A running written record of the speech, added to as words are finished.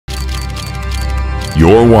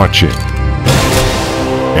You're watching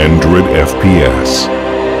Endridfps.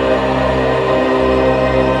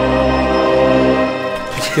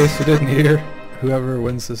 In case you didn't hear, whoever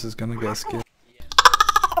wins this is gonna get skipped.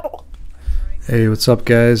 Hey, what's up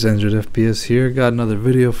guys? Endridfps here. Got another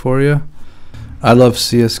video for you. I love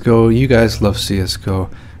CSGO, you guys love CSGO,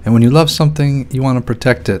 and when you love something, you want to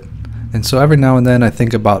protect it. And so every now and then I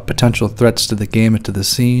think about potential threats to the game and to the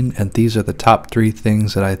scene, and these are the top 3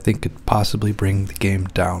 things that I think could possibly bring the game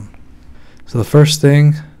down. So the first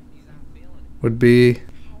thing would be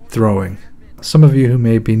throwing. Some of you who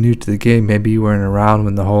may be new to the game, maybe you weren't around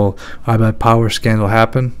when the whole iBuyPower scandal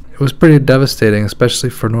happened. It was pretty devastating, especially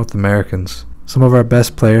for North Americans. Some of our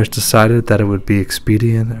best players decided that it would be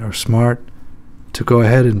expedient or smart to go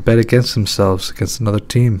ahead and bet against themselves against another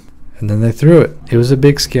team. And then they threw it. It was a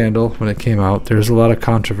big scandal when it came out. There was a lot of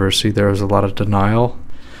controversy. There was a lot of denial.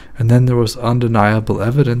 And then there was undeniable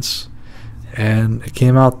evidence. And it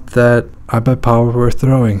came out that iBuyPower were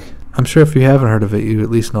throwing. I'm sure if you haven't heard of it, you at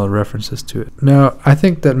least know the references to it. Now, I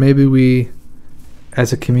think that maybe we,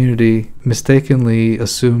 as a community, mistakenly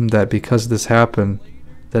assumed that because this happened,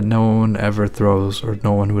 that no one ever throws or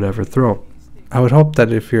no one would ever throw. I would hope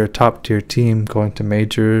that if you're a top tier team going to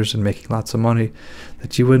majors and making lots of money,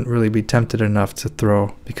 that you wouldn't really be tempted enough to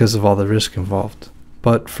throw because of all the risk involved.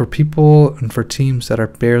 But for people and for teams that are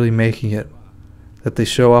barely making it, that they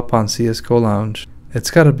show up on CSGO Lounge, it's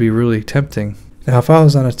got to be really tempting. Now if I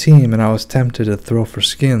was on a team and I was tempted to throw for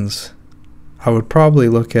skins, I would probably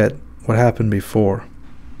look at what happened before.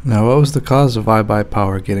 Now what was the cause of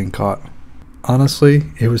iBuyPower getting caught? Honestly,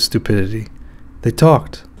 it was stupidity. They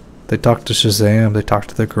talked. They talked to Shazam, they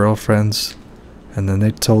talked to their girlfriends, and then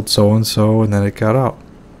they told so-and-so, and then it got out.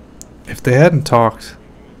 If they hadn't talked,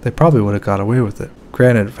 they probably would have got away with it.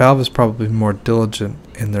 Granted, Valve is probably more diligent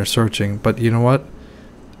in their searching, but you know what?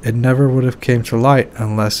 It never would have came to light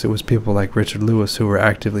unless it was people like Richard Lewis who were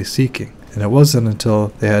actively seeking. And it wasn't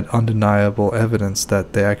until they had undeniable evidence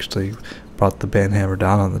that they actually brought the banhammer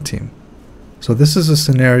down on the team. So this is a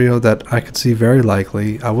scenario that I could see very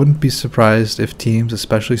likely. I wouldn't be surprised if teams,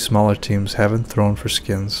 especially smaller teams, haven't thrown for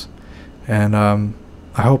skins. And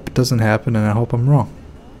I hope it doesn't happen, and I hope I'm wrong.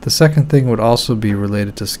 The second thing would also be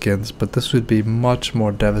related to skins, but this would be much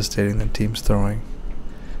more devastating than teams throwing.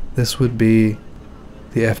 This would be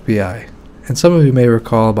the FBI. And some of you may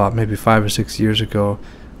recall about maybe 5 or 6 years ago,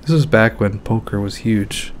 this was back when poker was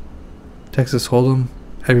huge. Texas Hold'em,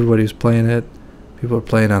 everybody was playing it. People were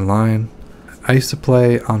playing online. I used to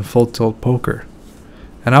play on full tilt poker,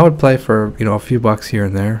 and I would play for, a few bucks here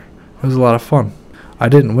and there. It was a lot of fun. I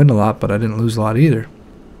didn't win a lot, but I didn't lose a lot either.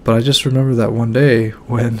 But I just remember that one day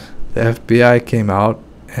when the FBI came out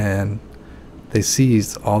and they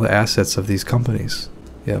seized all the assets of these companies.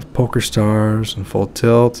 You have PokerStars and Full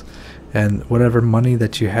Tilt, and whatever money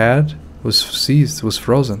that you had was seized, was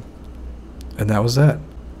frozen. And that was that.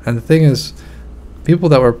 And the thing is, people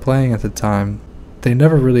that were playing at the time, they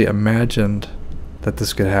never really imagined that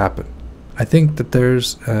this could happen. I think that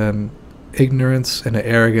there's an ignorance and an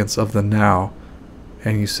arrogance of the now,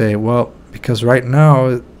 and you say, well, because right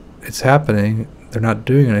now it's happening, they're not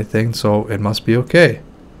doing anything, so it must be okay.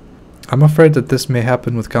 I'm afraid that this may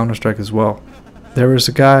happen with Counter-Strike as well. There was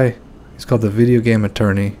a guy, he's called the Video Game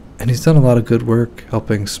Attorney, and he's done a lot of good work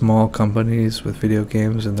helping small companies with video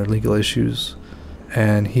games and their legal issues.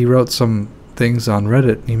 And he wrote some things on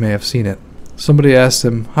Reddit, you may have seen it. Somebody asked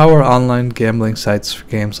him, how are online gambling sites for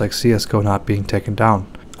games like CSGO not being taken down?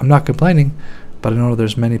 I'm not complaining, but I know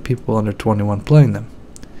there's many people under 21 playing them.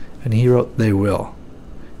 And he wrote, they will.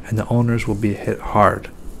 And the owners will be hit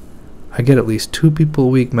hard. I get at least 2 people a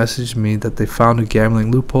week message me that they found a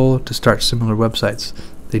gambling loophole to start similar websites.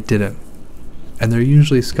 They didn't. And they're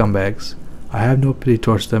usually scumbags. I have no pity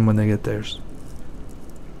towards them when they get theirs.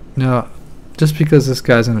 Now, just because this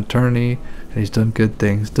guy's an attorney and he's done good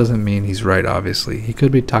things doesn't mean he's right, obviously. He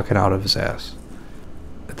could be talking out of his ass.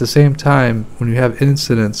 At the same time, when you have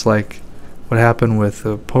incidents like what happened with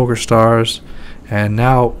the PokerStars, and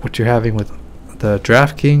now what you're having with the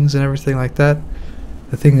DraftKings and everything like that,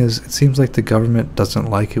 the thing is, it seems like the government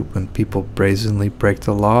doesn't like it when people brazenly break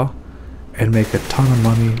the law and make a ton of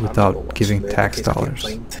money without giving tax dollars.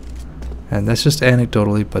 And that's just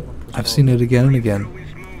anecdotally, but I've seen it again and again.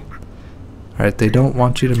 Alright, they don't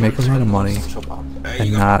want you to make a lot of money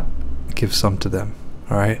and not give some to them.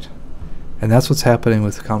 Alright? And that's what's happening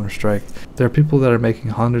with Counter-Strike. There are people that are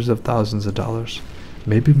making hundreds of thousands of dollars,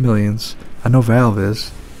 maybe millions. I know Valve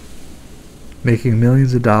is making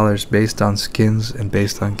millions of dollars based on skins and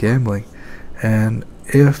based on gambling. And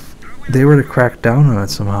if they were to crack down on it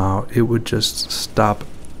somehow, it would just stop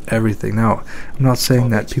everything. Now, I'm not saying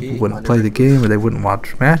that people wouldn't play the game or they wouldn't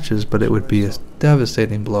watch matches, but it would be a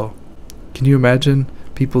devastating blow. Can you imagine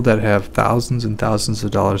people that have thousands and thousands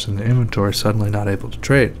of dollars in their inventory suddenly not able to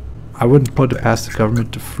trade? I wouldn't put it past the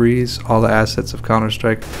government to freeze all the assets of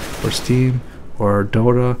Counter-Strike or Steam or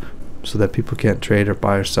Dota so that people can't trade or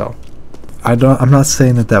buy or sell. I'm not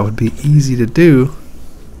saying that that would be easy to do,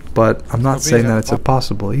 but I'm not saying that it's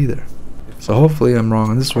impossible either. So hopefully I'm wrong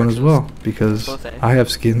on this one as well, because I have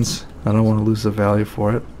skins. I don't want to lose the value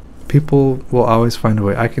for it. People will always find a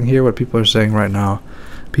way. I can hear what people are saying right now.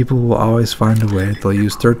 People will always find a way. They'll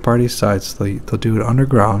use third-party sites. They'll do it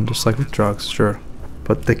underground, just like with drugs, sure.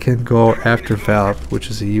 But they can go after Valve, which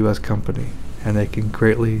is a US company, and they can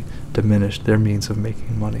greatly diminish their means of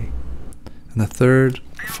making money. And the third,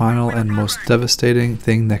 final, and most devastating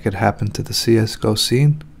thing that could happen to the CSGO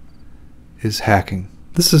scene is hacking.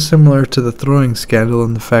 This is similar to the throwing scandal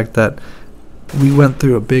in the fact that we went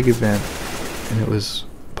through a big event and it was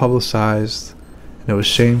publicized and it was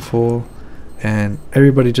shameful, and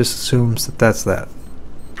everybody just assumes that that's that.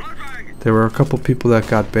 There were a couple people that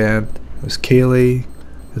got banned. It was Kaylee,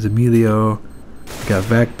 it was Emilio, we got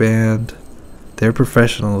Vac banned. They're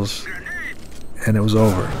professionals, and it was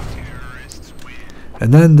over.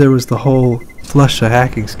 And then there was the whole Flusha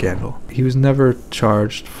hacking scandal. He was never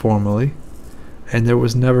charged formally, and there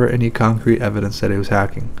was never any concrete evidence that he was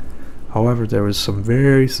hacking. However, there was some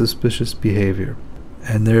very suspicious behavior,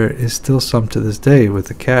 and there is still some to this day with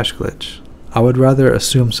the cache glitch. I would rather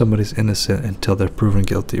assume somebody's innocent until they're proven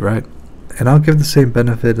guilty, right? And I'll give the same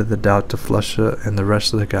benefit of the doubt to Flusha and the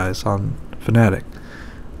rest of the guys on Fnatic.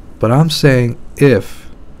 But I'm saying if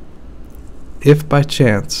by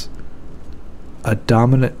chance a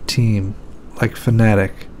dominant team like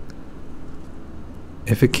Fnatic,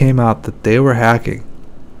 if it came out that they were hacking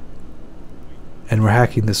and were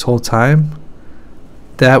hacking this whole time,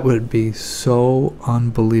 that would be so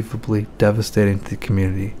unbelievably devastating to the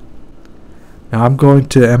community. Now, I'm going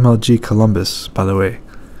to MLG Columbus, by the way,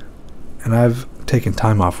 and I've taken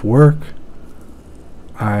time off work.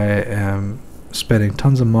 I am spending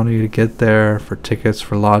tons of money to get there, for tickets,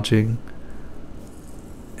 for lodging,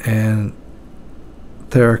 and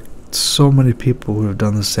there are so many people who have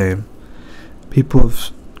done the same. People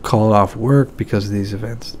have called off work because of these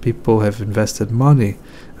events. People have invested money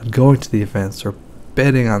on going to the events or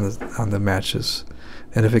betting on the matches.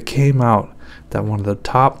 And if it came out that one of the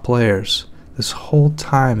top players this whole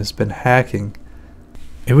time has been hacking,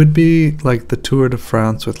 it would be like the Tour de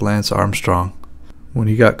France with Lance Armstrong. When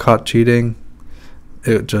he got caught cheating,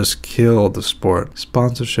 it just killed the sport.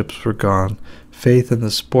 Sponsorships were gone. Faith in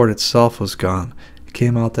the sport itself was gone. It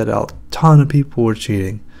came out that a ton of people were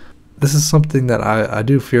cheating. This is something that I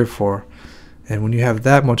do fear for. And when you have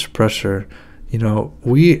that much pressure, you know,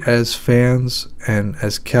 we as fans and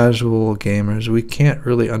as casual gamers, we can't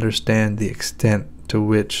really understand the extent to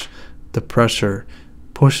which the pressure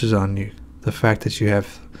pushes on you. The fact that you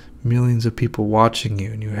have millions of people watching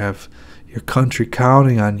you, and you have your country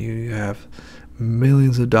counting on you, you have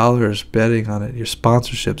millions of dollars betting on it, your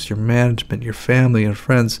sponsorships, your management, your family and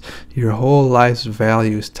friends, your whole life's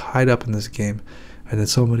value is tied up in this game. And then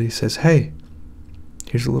somebody says, hey,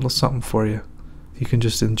 here's a little something for you. You can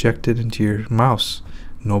just inject it into your mouse.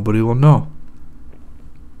 Nobody will know.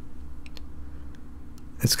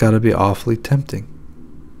 It's got to be awfully tempting.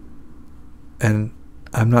 And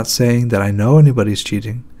I'm not saying that I know anybody's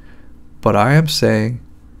cheating, but I am saying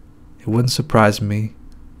it wouldn't surprise me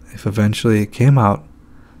if eventually it came out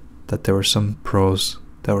that there were some pros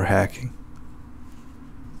that were hacking.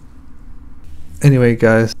 Anyway,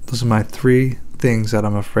 guys, those are my 3 things that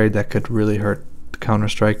I'm afraid that could really hurt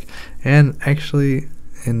Counter-Strike and actually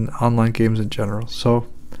in online games in general. So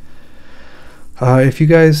if you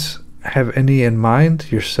guys have any in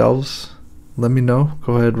mind yourselves, let me know.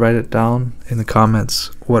 Go ahead, write it down in the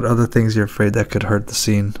comments what other things you're afraid that could hurt the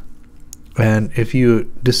scene. And if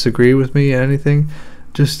you disagree with me in anything,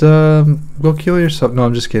 just go kill yourself. No,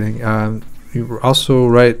 I'm just kidding. You also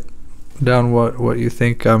write down what you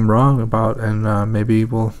think I'm wrong about, and maybe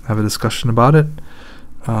we'll have a discussion about it.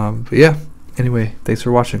 But yeah, anyway, thanks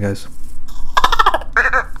for watching, guys.